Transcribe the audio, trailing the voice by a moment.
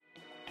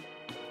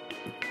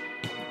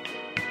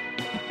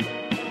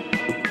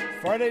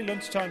Friday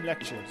lunchtime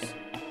lectures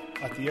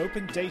at the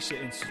Open Data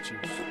Institute.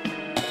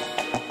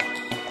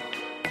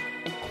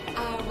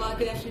 Well,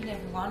 good afternoon,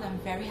 everyone. I'm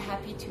very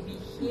happy to be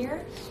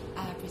here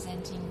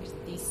presenting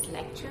these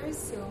lectures.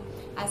 So,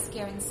 as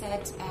Karen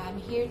said, I'm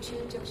here to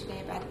talk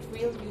today about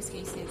real use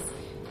cases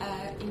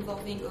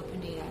involving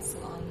open data, so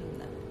on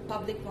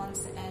public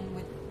ones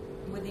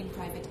and within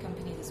private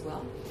companies as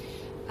well.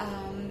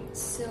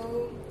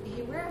 So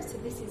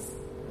this is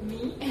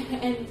me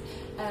and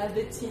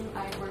the team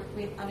I work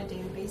with on a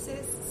daily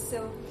basis.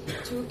 So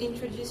to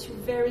introduce you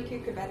very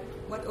quick about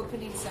what Open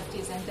Data Soft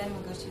is, and then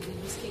we'll go to the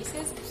use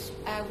cases.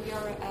 We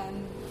are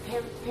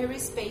a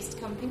Paris-based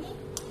company.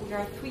 We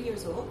are 3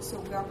 years old, so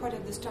we are part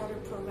of the starter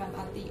program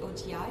at the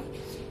ODI.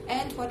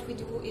 And what we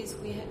do is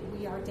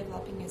we are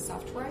developing a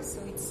software, so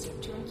it's a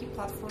turnkey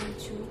platform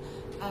to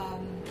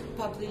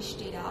publish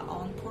data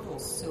on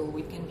portals. So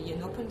it can be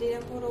an open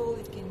data portal,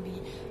 it can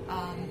be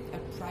a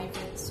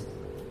private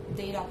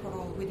data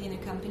portal within a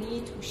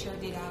company to share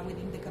data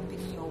within the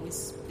company or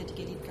with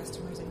dedicated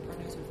customers and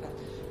partners. We've got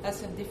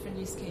lots of different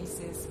use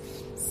cases,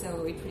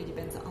 so it really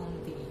depends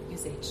on the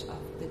usage of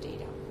the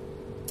data.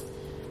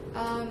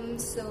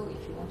 So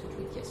if you want to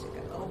tweet, yes, you've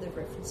got all the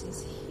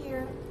references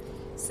here.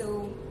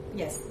 So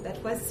yes,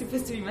 that was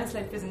supposed to be my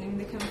slide presenting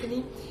the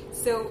company.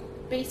 So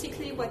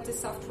basically what the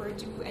software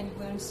do, and you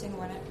will understand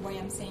why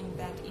I'm saying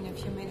that in a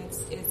few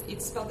minutes, is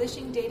it's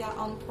publishing data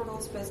on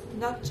portals, but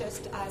not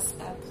just as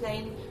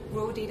plain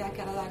raw data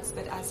catalogs,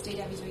 but as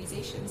data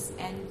visualizations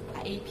and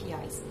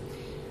APIs.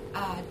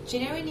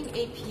 Generating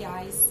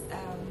APIs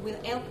will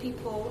help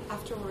people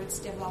afterwards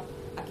develop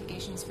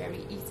applications very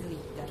easily.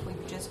 That way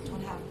you just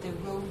don't have the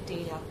raw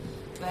data,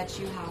 but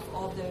you have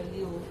all the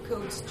little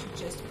codes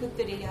to just put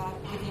the data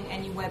within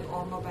any web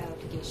or mobile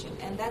application.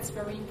 And that's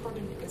very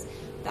important because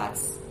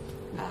that's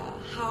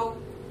how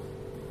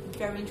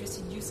very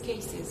interesting use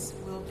cases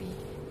will be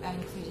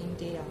including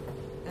data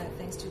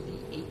thanks to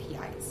the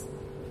APIs.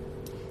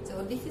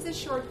 So this is a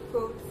short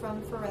quote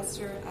from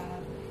Forrester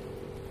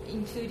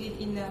included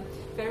in a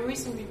very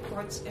recent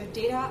report.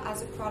 Data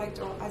as a product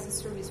or as a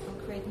service will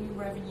create new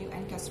revenue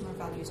and customer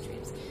value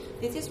streams.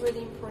 This is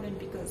really important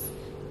because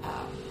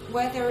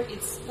whether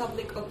it's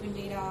public open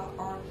data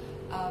or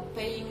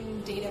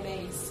paying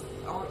database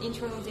or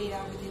internal data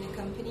within a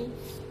company,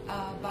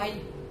 by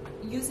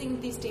using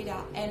this data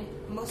and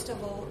most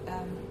of all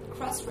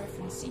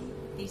cross-referencing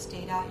this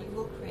data, you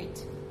will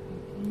create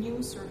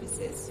new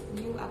services,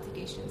 new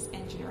applications,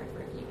 and generate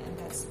revenue, and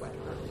that's what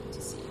we're going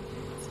to see.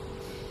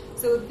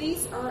 So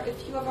these are a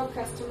few of our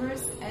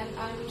customers, and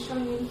I'm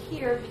showing you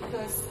here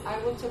because I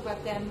will talk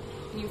about them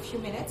in a few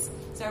minutes.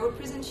 So I will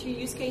present you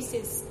use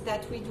cases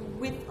that we do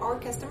with our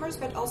customers,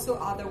 but also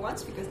other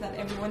ones, because not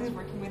everyone is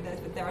working with us,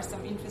 but there are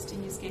some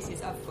interesting use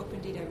cases of open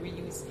data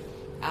reuse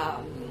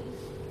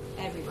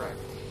everywhere.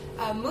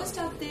 Most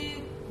of the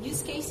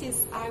use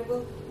cases I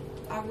will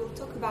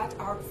talk about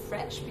are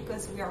French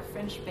because we are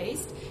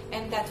French-based,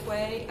 and that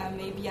way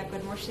maybe I've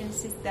got more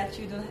chances that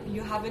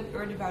you haven't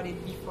heard about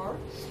it before.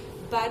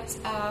 But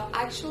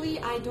actually,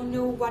 I don't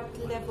know what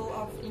level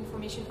of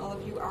information all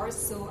of you are,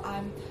 so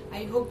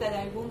I hope that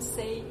I won't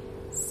say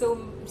so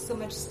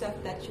much stuff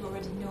that you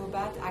already know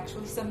about.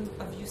 Actually, some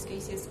of use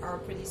cases are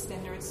pretty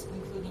standards,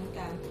 including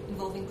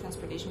involving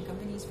transportation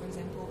companies, for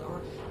example,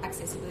 or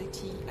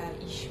accessibility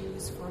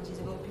issues for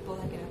disabled people,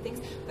 that kind of things.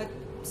 But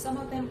some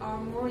of them are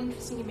more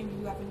interesting and maybe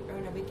you haven't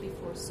heard of it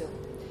before, so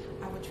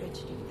I will try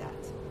to do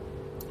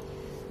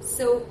that.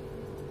 So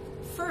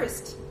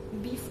first,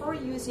 before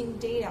using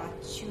data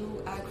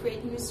to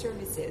create new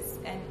services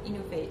and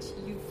innovate,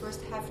 you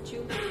first have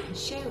to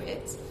share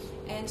it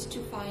and to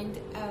find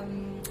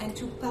and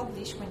to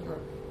publish when you're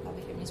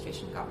public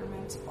administration,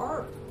 government,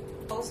 or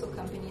also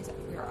companies.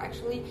 We are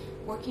actually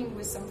working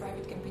with some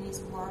private companies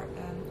who are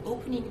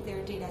opening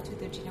their data to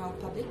the general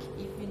public,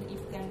 even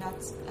if they're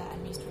not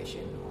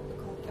administration or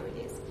local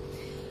authorities.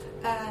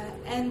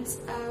 And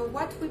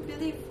what we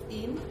believe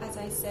in, as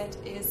I said,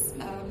 is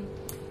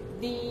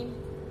the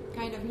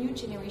kind of new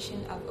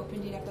generation of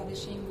open data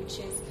publishing, which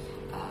is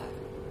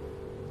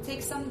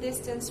take some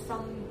distance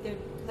from the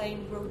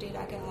plain raw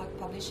data catalog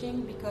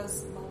publishing,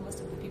 because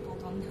most of the people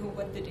don't know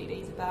what the data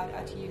is about,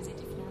 how to use it.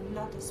 If you're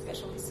not a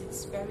specialist,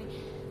 it's very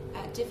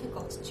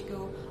difficult to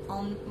go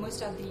on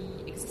most of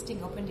the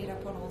existing open data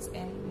portals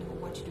and know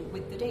what to do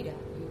with the data.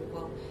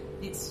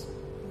 It's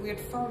weird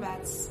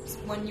formats.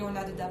 When you're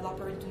not a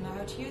developer, you don't know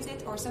how to use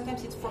it, or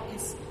sometimes it's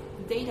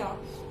data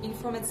in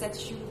formats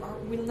that you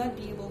will not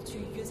be able to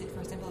use it.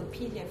 For example, a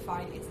PDF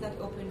file, it's not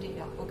open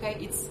data, okay?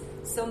 It's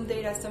some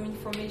data, some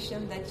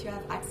information that you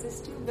have access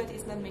to, but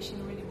it's not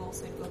machine readable,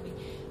 so it will be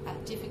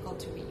difficult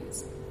to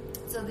reuse.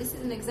 So this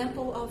is an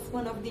example of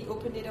one of the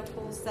open data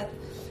portals that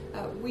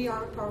we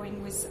are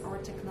powering with our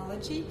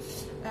technology.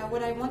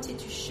 What I wanted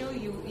to show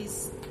you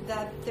is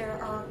that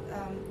there are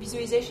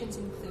visualizations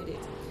included.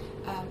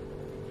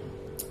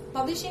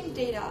 Publishing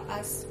data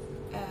as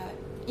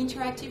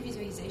interactive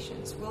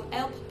visualizations will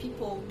help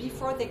people,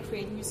 before they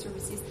create new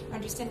services,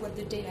 understand what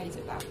the data is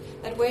about.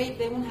 That way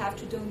they won't have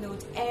to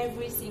download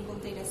every single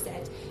data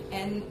set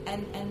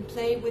and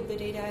play with the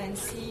data and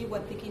see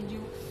what they can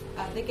do.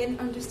 They can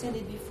understand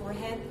it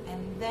beforehand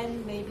and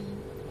then maybe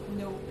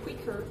know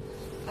quicker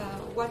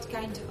what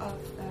kind of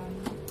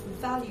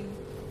value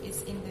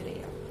is in the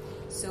data.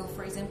 So,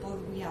 for example,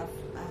 we have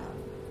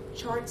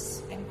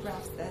charts and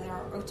graphs that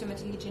are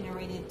automatically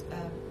generated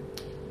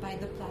by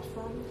the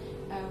platform.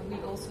 We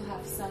also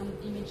have some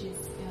images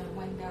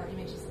when there are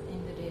images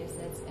in the data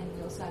sets, and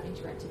we also have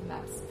interactive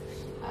maps.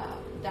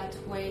 That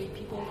way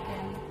people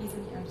can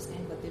easily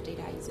understand what the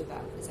data is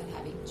about without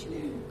having to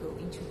go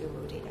into the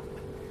raw data.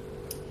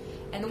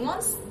 And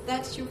once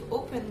that you've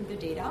opened the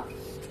data,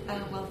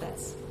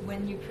 that's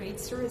when you create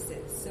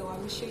services. So I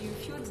will show you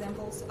a few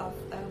examples of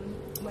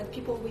what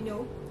people we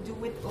know do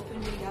with open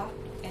data,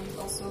 and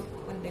also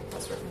when they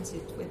cross-reference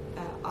it with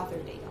other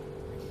data.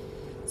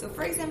 So,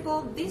 for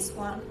example, this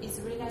one is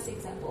a really nice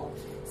example.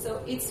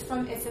 So it's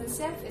from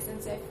SNCF.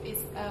 SNCF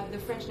is the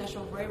French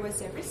National Railway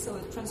Service, so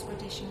a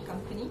transportation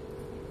company.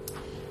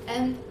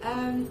 And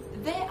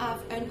they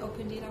have an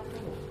open data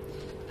portal.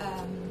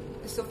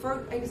 So,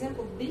 for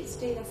example, this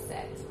data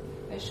set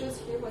shows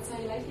here what's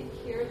highlighted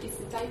here is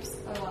the types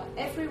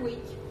every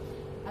week.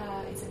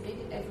 It's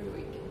updated every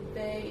week.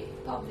 They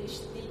publish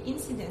the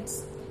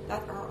incidents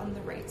that are on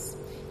the rails.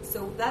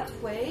 So that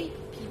way,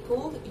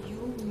 people,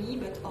 you, me,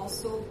 but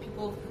also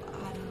people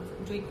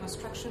doing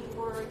construction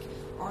work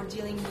or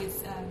dealing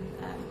with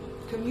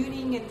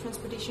commuting and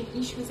transportation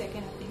issues, that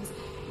kind of things,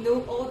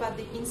 know all about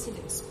the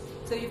incidents.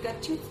 So you've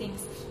got two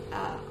things.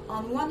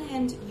 On one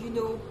hand, you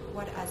know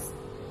what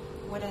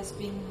has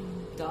been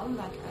done,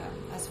 like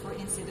as for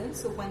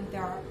incidents, so when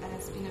there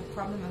has been a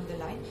problem on the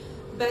line.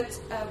 But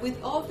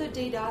with all the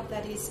data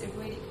that is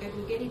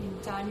aggregated in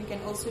time, you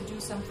can also do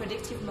some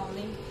predictive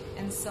modeling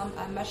and some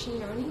machine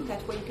learning.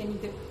 That way you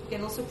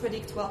can also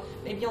predict, well,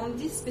 maybe on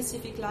this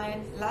specific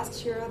line,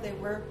 last year there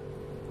were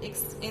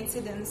X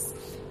incidents,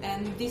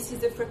 and this is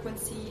the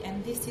frequency,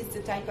 and this is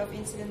the type of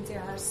incident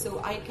there are.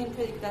 So I can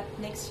predict that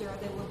next year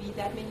there will be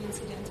that many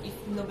incidents if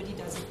nobody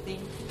does a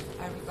thing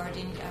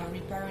regarding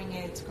repairing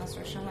it,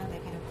 construction, and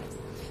that kind of things.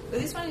 So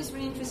this one is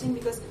really interesting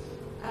because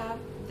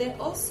they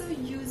also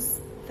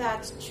use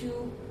that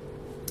to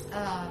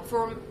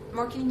for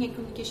marketing and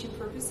communication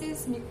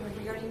purposes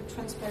regarding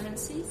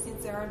transparency.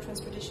 Since they are a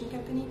transportation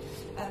company,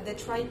 they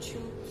try to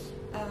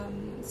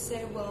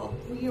say, well,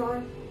 we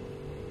are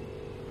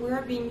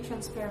being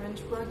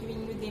transparent, we are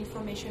giving you the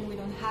information, we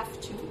don't have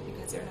to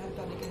because they're not a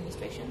public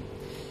administration,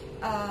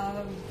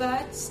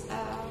 but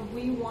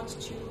we want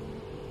to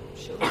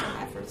show some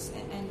efforts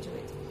and do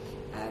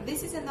it.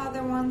 This is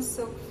another one,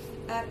 so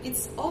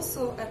it's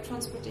also a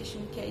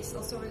transportation case,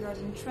 also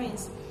regarding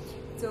trains.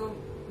 So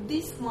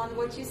this one,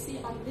 what you see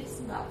on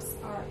these maps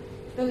are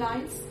the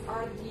lines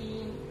are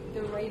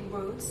the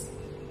railroads.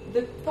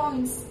 The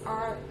points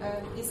are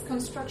is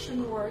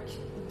construction work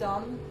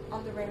done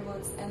on the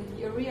railroads, and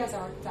the areas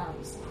are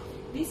towns.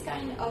 These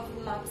kind of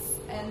maps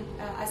and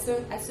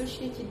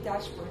associated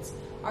dashboards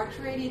are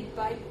created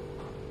by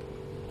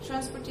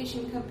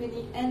transportation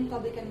company and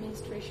public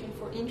administration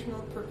for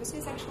internal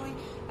purposes. Actually,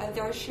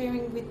 they are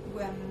sharing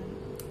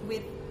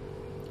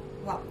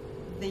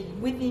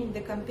within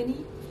the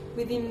company,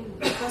 within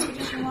the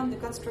transportation one, the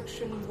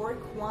construction work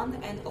one,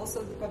 and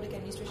also the public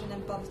administration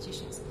and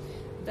politicians.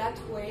 That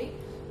way,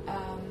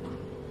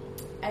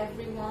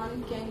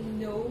 everyone can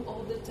know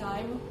all the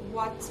time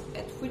in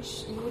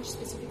which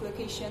specific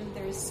location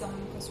there is some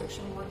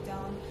construction work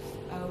done,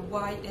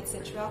 why,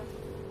 etc.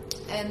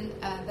 And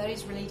that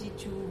is related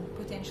to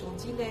potential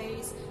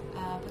delays,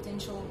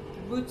 potential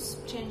routes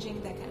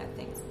changing, that kind of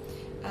things.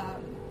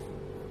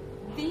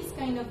 These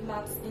kind of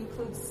maps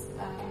includes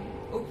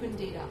open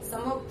data.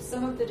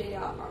 Some of the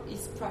data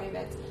is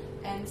private,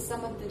 and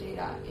some of the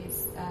data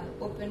is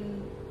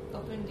open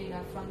data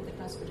from the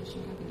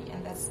transportation company,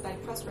 and that's by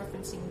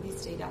cross-referencing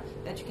this data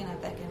that you can have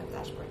that kind of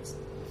dashboards.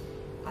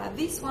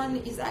 This one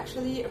is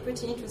actually a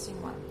pretty interesting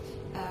one.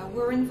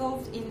 We're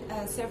involved in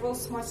several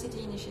smart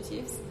city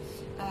initiatives.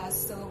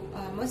 So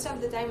most of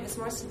the time, a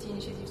smart city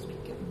initiative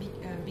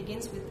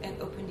begins with an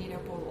open data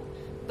portal.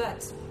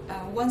 But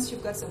once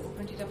you've got some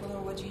open data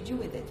portal, what do you do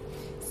with it?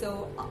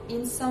 So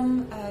in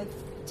some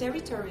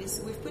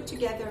territories, we've put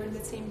together in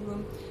the same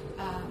room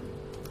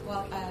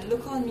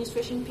local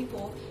administration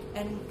people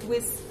and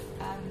with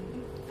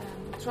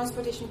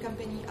transportation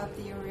company of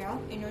the area,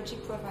 energy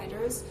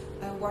providers,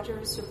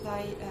 water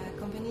supply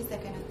companies,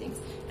 that kind of things.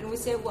 And we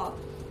say,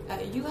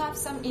 you have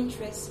some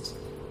interest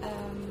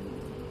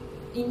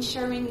in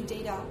sharing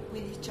data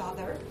with each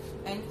other,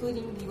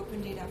 including the open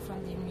data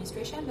from the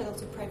administration, but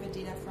also private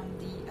data from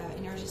the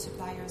energy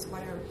suppliers,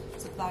 water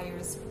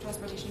suppliers,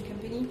 transportation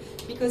company,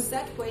 because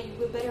that way you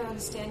will better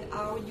understand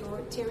how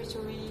your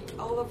territory,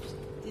 all of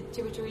the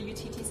territory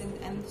utilities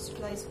and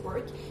centralized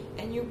work,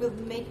 and you will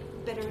make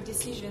better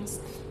decisions,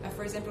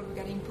 for example,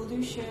 regarding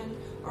pollution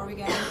or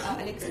regarding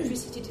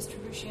electricity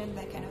distribution,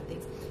 that kind of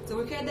things. So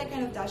we create that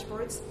kind of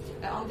dashboards.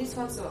 On this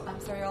one, so I'm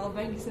sorry, I'll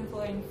bring this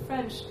info in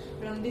French,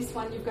 but on this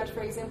one you've got,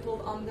 for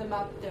example, on the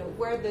map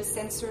where the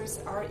sensors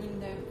are in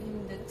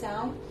the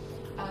town.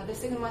 The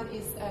second one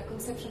is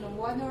consumption of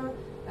water.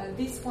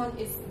 This one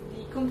is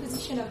the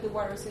composition of the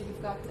water, so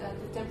you've got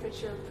the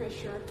temperature,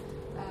 pressure,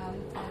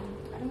 and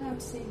I don't know how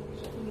to say in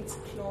English, I think it's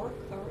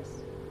chlorus.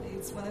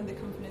 It's one of the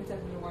components of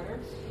the water.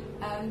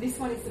 This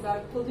one is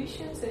about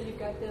pollution, so you've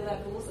got the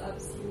levels of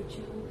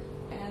CO2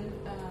 and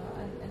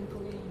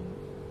polluting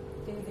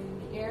things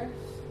in the air.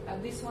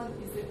 This one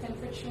is the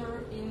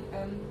temperature in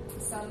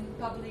some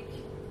public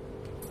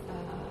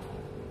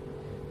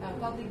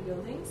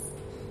buildings.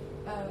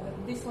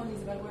 This one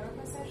is about water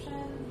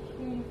consumption.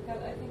 Here you've got,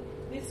 I think,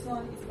 this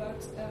one is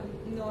about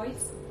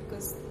noise,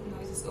 because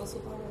noise is also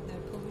part of the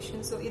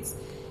pollution. So it's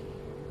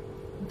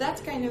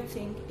that kind of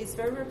thing is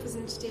very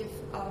representative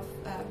of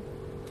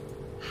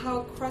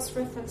how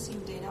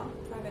cross-referencing data,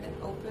 private and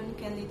open,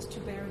 can lead to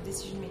better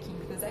decision-making,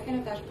 because that kind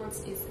of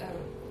dashboards is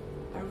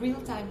a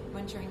real-time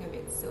monitoring of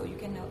it. So you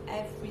can know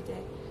every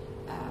day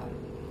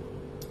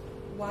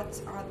what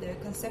are the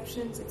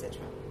conceptions, etc.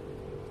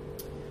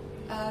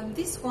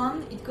 This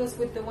one, it goes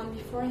with the one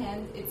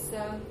beforehand. It's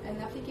an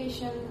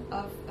application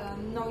of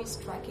noise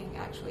tracking,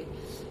 actually.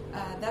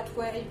 That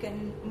way you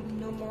can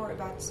know more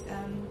about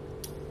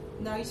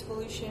noise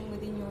pollution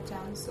within your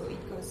town, so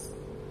it goes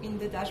in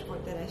the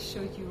dashboard that I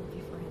showed you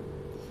beforehand.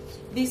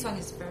 This one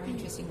is a very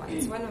interesting one.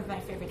 It's one of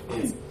my favorite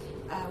ones.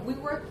 We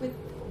work with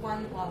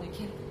one, well, you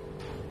can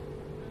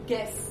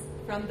guess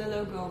from the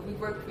logo, we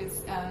work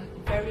with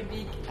very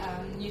big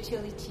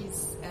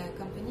utilities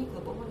company,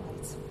 global one,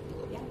 it's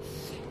global, yeah.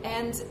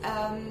 And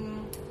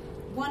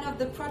one of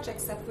the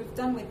projects that we've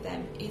done with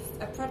them is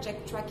a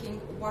project tracking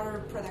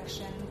water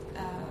production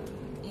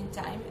in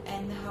time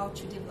and how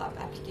to develop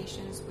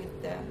applications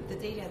with the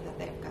data that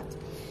they've got.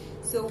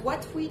 So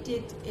what we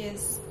did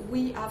is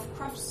we have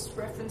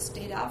cross-reference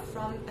data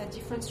from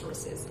different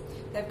sources.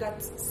 They've got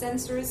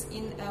sensors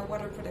in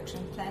water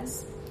production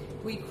plants.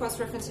 We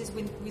cross-reference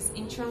with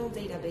internal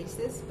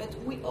databases, but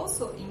we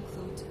also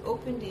include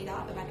open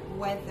data about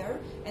weather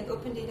and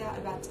open data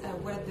about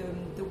where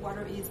the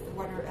water is, the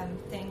water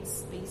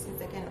tanks, basins,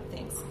 that kind of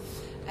things.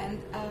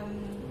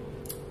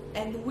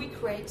 And we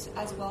create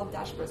as well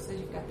dashboards. So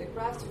you've got the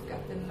graphs, you've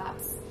got the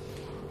maps.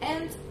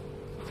 And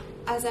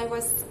as I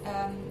was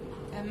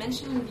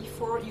mentioning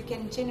before, you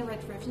can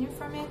generate revenue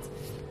from it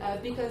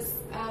because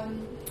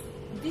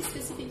this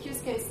specific use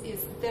case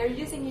is they're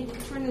using it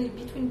internally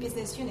between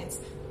business units,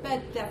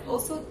 but they've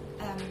also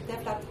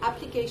developed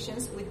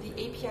applications with the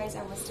APIs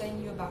I was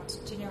telling you about,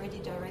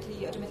 generated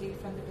directly, automatically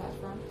from the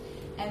platform.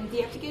 And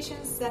the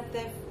applications that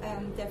they've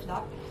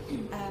developed,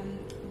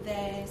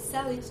 they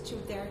sell it to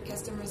their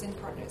customers and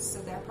partners. So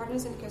their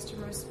partners and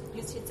customers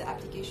use the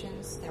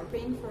applications, they're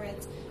paying for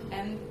it,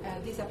 and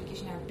these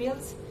applications are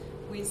built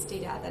with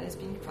data that has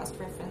been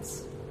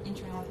cross-referenced,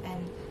 internal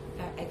and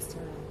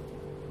external.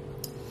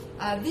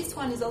 This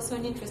one is also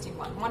an interesting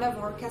one. One of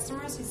our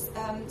customers is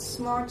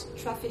smart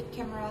traffic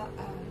camera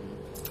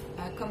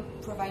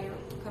provider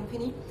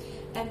company,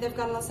 and they've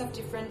got lots of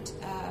different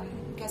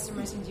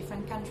customers in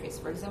different countries.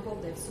 For example,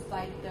 they've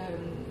supplied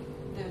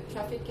the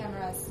traffic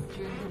cameras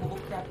during the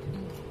World Cup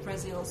in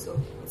Brazil, so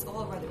it's all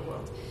over the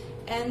world.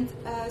 And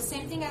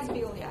same thing as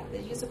Veolia. They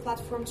use a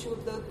platform to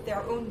upload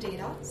their own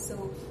data,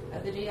 so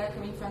the data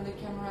coming from the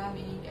camera,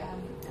 meaning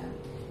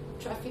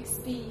traffic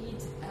speed,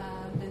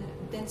 the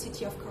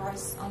density of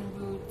cars on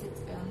the road,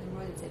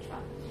 etc.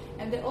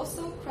 And they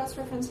also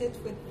cross-reference it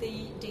with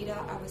the data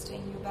I was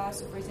telling you about.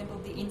 So, for example,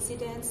 the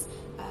incidents,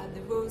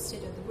 the road,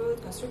 state of the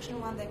road, construction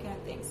one, that kind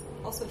of things.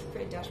 Also to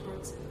create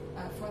dashboards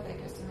for their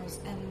customers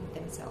and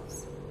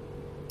themselves.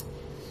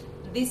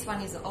 This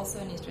one is also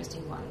an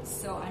interesting one.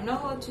 So I'm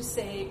not allowed to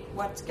say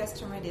what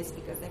customer it is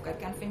because they've got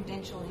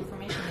confidential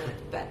information in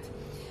it. But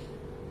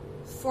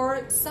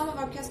for some of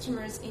our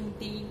customers in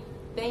the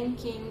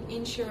banking,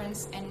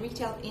 insurance, and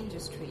retail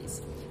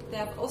industries, they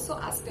have also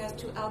asked us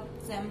to help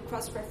them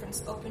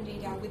cross-reference open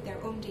data with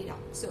their own data.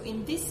 So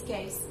in this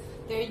case,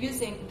 they're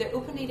using the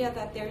open data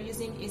that they're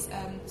using is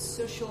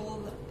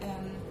social,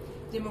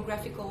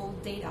 demographical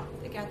data,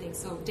 that kind of thing.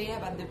 So data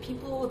about the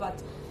people,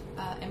 about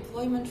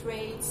employment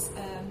rates,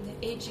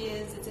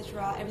 ages,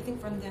 etc. Everything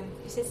from the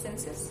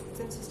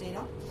census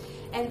data,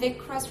 and they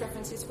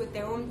cross-reference it with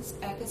their own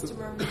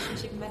customer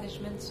relationship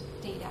management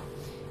data.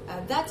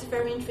 That's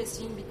very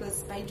interesting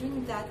because by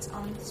doing that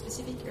on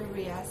specific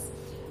areas,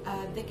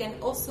 they can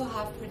also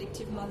have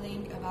predictive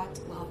modeling about,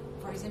 well,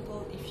 for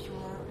example, if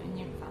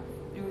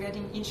you're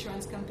regarding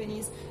insurance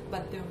companies,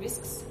 but the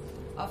risks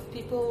of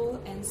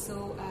people, and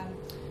so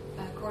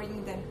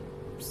according them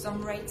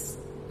some rates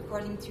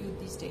according to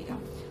this data.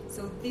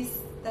 So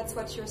that's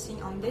what you're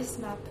seeing on this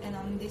map and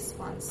on this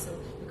one. So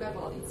you've got,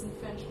 well, it's in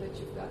French, but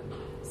you've got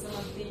some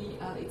of the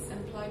it's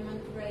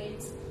employment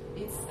rates,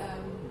 it's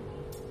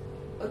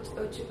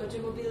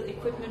automobile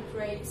equipment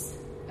rates,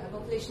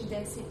 population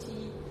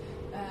density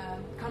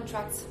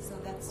contracts, so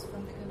that's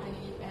from the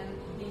company, and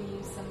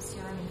some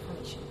CRM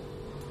information.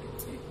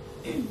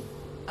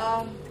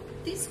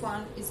 This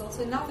one is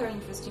also another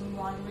interesting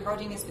one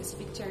regarding a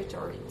specific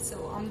territory.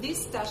 So on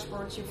this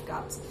dashboard, you've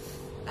got some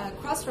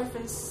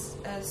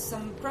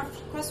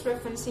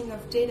cross-referencing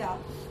of data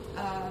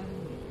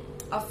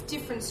of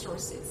different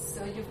sources.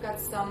 So you've got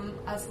some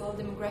as well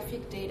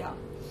demographic data.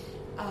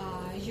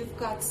 You've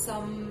got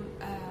some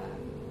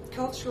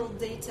cultural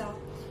data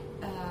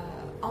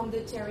on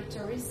the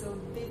territory. So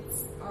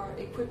these are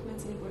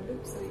equipment in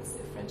Guadeloupe, so it's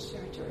a French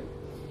territory.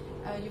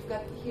 You've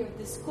got here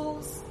the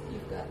schools.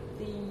 You've got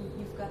the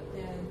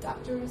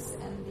doctors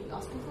and the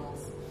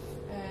hospitals.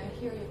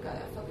 Here you've got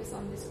a focus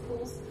on the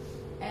schools.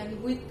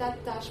 And with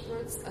that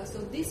dashboard, so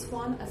this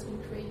one has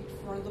been created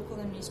for local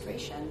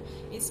administration.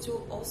 It's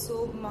to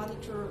also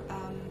monitor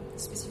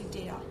specific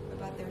data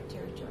about their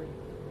territory.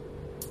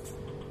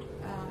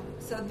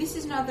 So this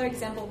is another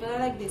example, but I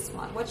like this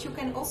one. What you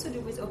can also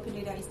do with open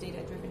data is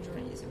data-driven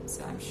journalism.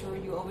 So I'm sure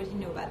you already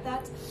know about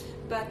that.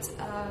 But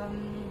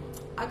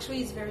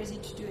actually, it's very easy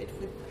to do it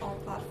with our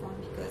platform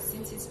because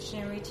since it's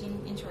generating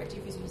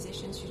interactive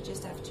visualizations, you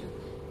just have to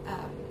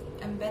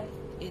embed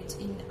it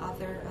in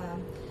other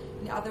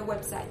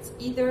websites.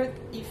 Either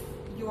if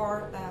you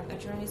are a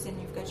journalist and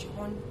you've got your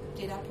own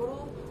data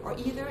portal, or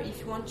either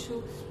if you want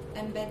to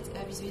embed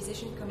a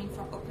visualization coming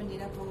from open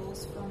data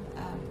portals from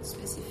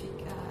specific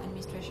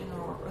administration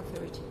or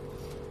authority.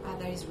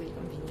 That is really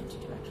convenient to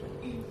do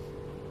actually.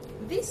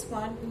 This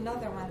one,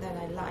 another one that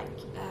I like.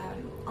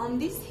 On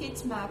this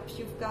heat map,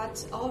 you've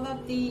got all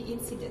of the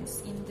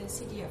incidents in the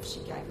city of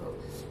Chicago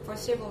for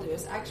several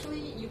years.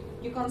 Actually,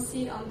 you can't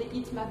see it on the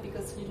heat map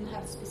because you don't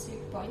have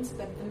specific points,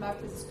 but the map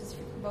with the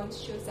specific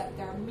points shows that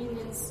there are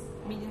millions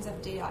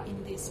of data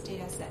in this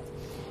data set.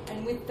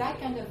 And with that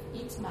kind of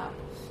heat map,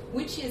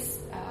 which is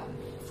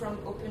from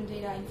open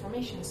data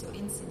information, so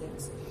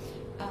incidents,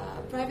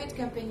 private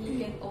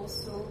company can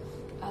also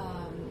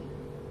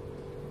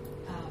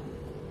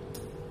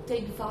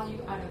take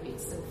value out of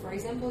it. So, for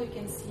example, you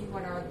can see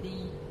what are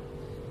the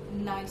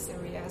nice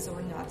areas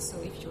or not. So,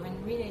 if you're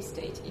in real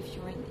estate, if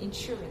you're in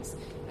insurance,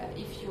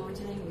 if you're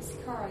dealing with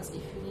cars, if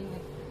you're dealing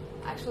with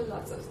actually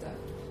lots of stuff,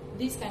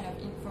 this kind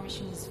of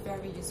information is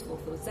very useful.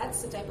 So,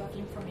 that's the type of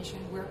information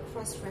we're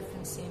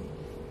cross-referencing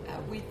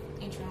with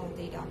internal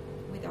data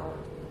with our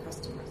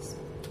customers.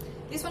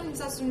 This one is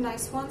also a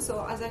nice one.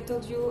 So, as I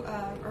told you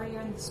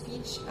earlier in the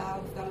speech,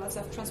 we've got lots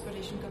of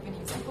transportation company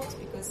examples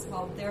because,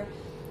 well,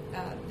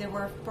 they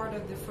were part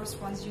of the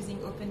first ones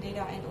using open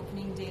data and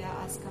opening data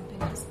as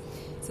companies.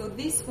 So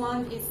this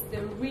one is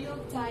the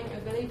real-time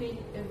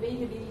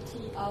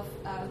availability of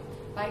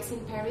bikes in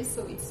Paris.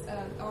 So it's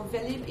our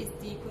Velib is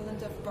the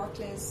equivalent of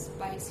Barclays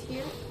bikes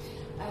here.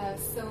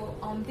 So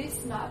on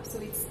this map, so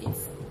it's the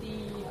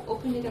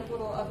open data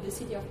portal of the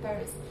city of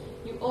Paris.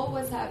 You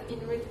always have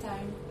in real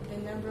time the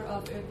number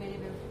of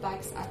available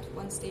bikes at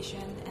one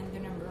station and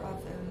the number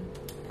of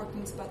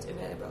parking spots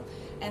available.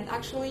 And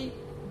actually,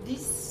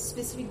 this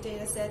specific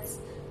data set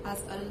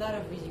has a lot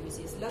of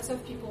reuses. Lots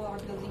of people are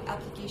building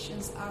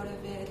applications out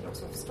of it,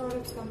 lots of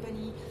startups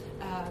company.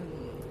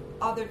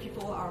 Other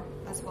people are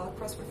as well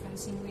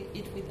cross-referencing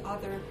it with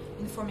other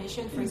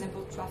information, for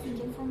example, traffic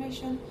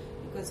information,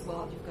 because,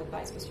 well, you've got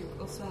bikes, but you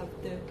also have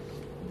the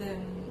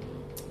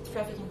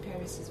traffic in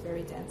Paris is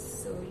very dense,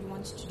 so you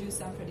want to do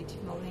some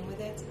predictive modeling with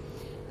it,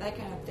 that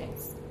kind of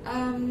things.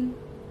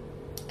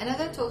 And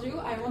as I told you,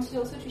 I wanted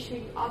also to show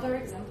you other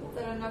examples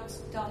that are not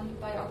done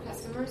by our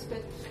customers,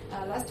 but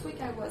last week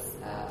I was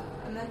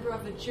a member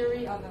of a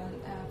jury of a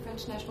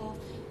French national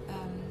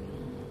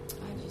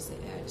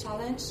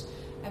challenge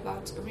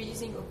about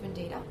reusing open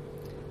data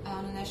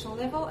on a national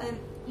level, and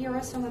here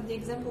are some of the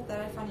examples that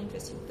I found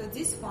interesting. So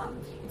this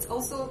one, it's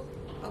also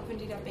open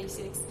data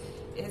basics,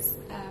 is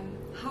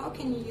how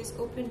can you use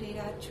open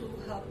data to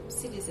help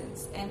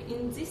citizens? And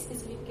in this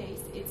specific case,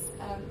 it's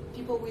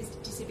people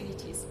with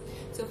disabilities.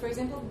 So, for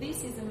example,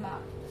 this is a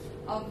map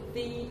of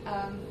the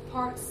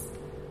parks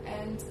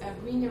and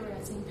green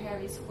areas in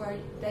Paris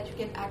that you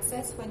can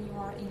access when you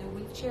are in a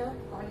wheelchair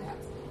or not.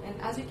 And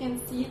as you can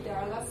see, there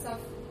are lots of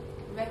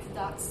red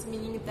dots,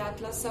 meaning that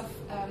lots of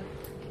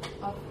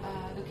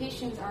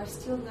locations are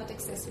still not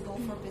accessible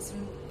for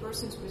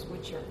persons with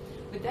wheelchair.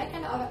 With that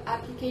kind of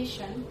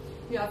application,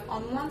 you have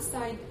on one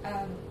side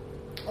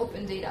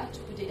open data to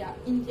put data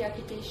in the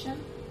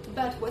application,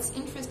 but what's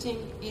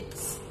interesting it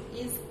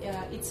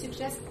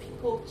suggests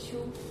people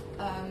to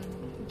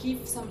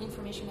give some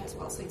information as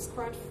well. So it's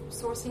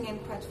crowdsourcing and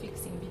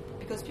crowdfixing,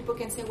 because people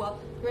can say, well,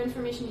 your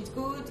information is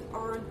good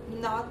or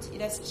not,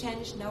 it has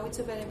changed, now it's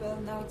available,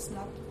 now it's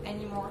not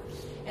anymore.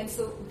 And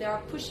so they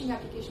are pushing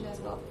application as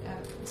well.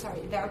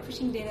 They are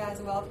pushing data as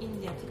well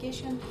in the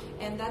application,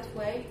 and that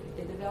way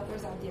the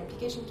developers of the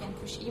application can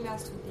push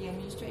emails to the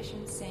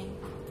administration saying,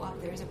 well,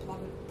 there is a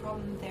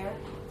problem there.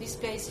 This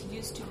place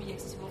used to be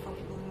accessible for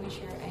people in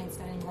wheelchair and it's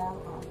not anymore.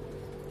 Or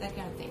that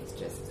kind of things.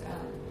 Just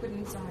put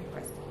in some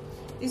requests.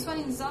 This one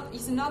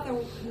is another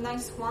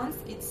nice one.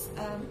 It's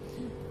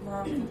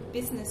more of a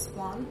business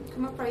one.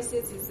 Como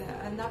Prices is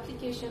an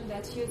application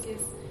that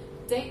uses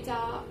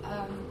data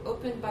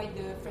opened by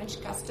the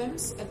French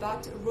customs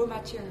about raw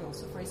materials.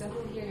 So, for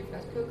example, here you've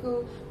got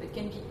cocoa, but it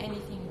can be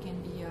anything. It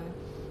can be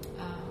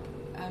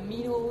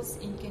minerals,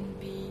 it can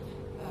be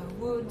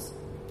wood,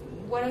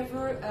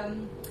 whatever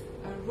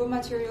raw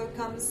material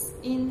comes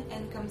in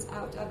and comes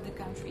out of the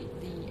country.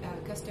 The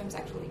customs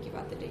actually give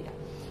out the data.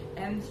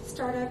 And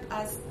startup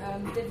has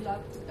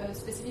developed a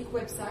specific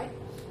website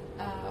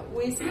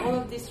with all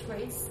of these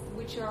rates,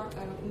 which are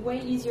way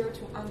easier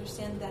to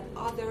understand than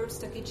other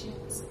stock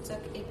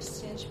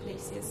exchange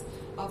places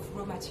of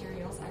raw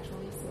materials,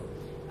 actually. So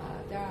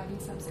they're having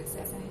some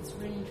success, and it's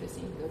really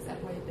interesting because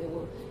that way they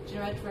will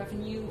generate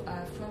revenue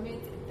from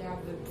it. They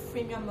have the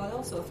freemium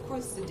model, so of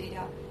course the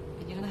data,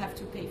 you don't have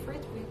to pay for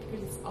it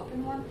because it's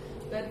open one,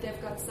 but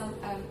they've got some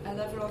a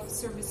level of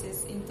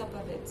services in top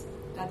of it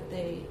that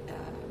they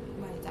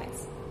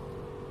monetize.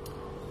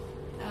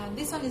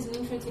 This one is an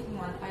interesting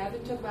one. I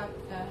haven't talked about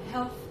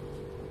health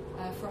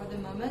for the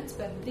moment,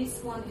 but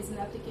this one is an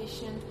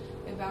application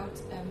about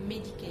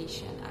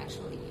medication,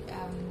 actually.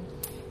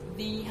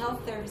 The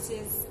health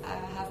services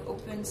have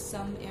opened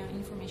some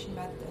information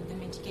about the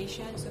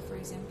medication. So, for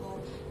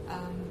example,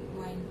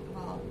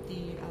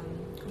 the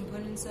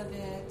components of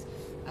it,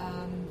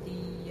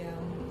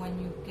 when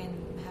you can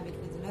have it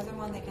with another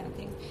one, that kind of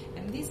thing.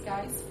 And these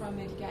guys from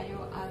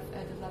Medicayo have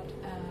developed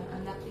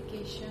an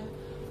application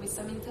with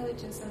some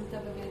intelligence on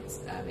top of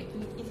it,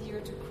 making it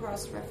easier to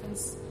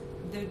cross-reference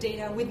the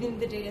data within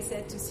the data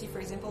set to see, for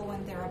example,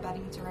 when there are bad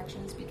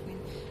interactions between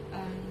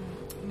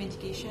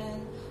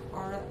medication,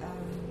 or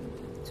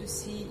to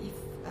see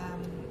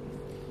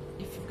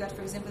if you've got,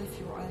 for example, if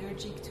you're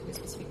allergic to a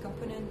specific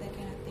component, that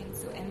kind of thing.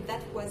 So, and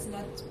that was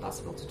not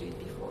possible to do it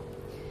before.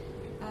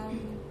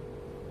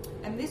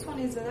 And this one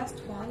is the last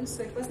one,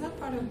 so it was not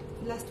part of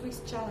last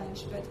week's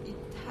challenge, but it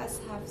has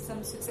had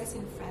some success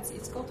in France.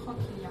 It's called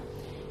Tranquilia.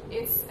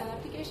 It's an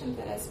application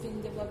that has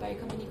been developed by a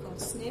company called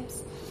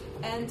Snips,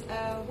 and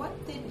what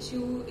they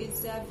do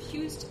is they've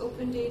used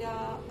open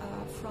data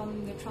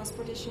from the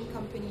transportation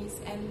companies,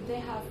 and they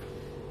have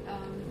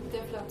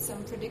developed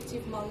some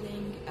predictive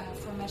modeling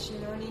from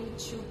machine learning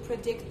to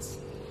predict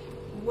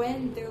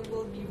when there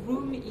will be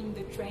room in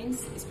the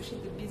trains, especially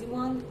the busy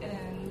one,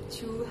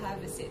 to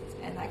have a seat.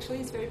 And actually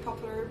it's very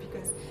popular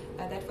because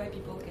that way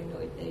people can know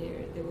if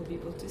they will be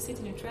able to sit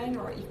in a train,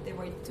 or if they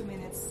wait 2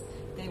 minutes,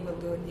 they will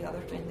go in the other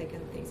train, that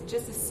kind of thing. It's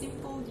just a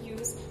simple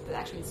use, but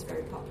actually it's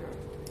very popular.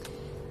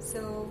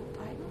 So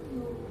I don't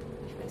know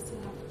if I still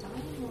have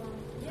time or...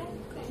 Yeah,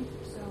 okay.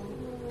 So,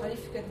 but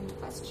if you got any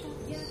questions?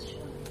 Yeah,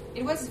 sure.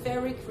 It was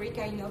very quick,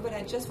 I know, but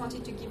I just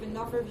wanted to give an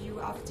overview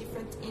of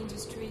different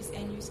industries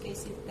and use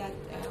cases that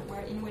were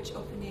in which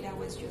open data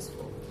was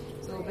useful.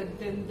 So, but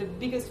the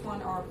biggest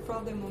one are,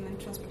 for the moment,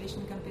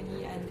 transportation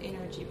company and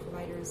energy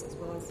providers, as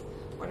well as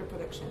water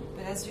production.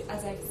 But as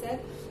I've said,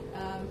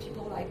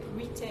 people like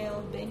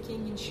retail,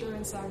 banking,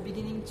 insurance are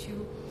beginning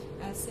to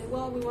say,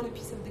 well, we want a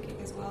piece of the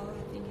cake as well.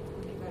 I think it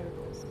will be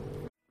valuable.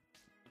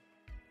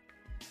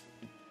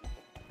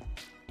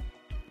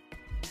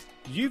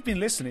 You've been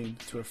listening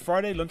to a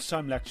Friday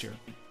lunchtime lecture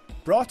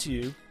brought to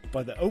you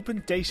by the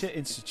Open Data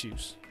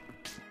Institute.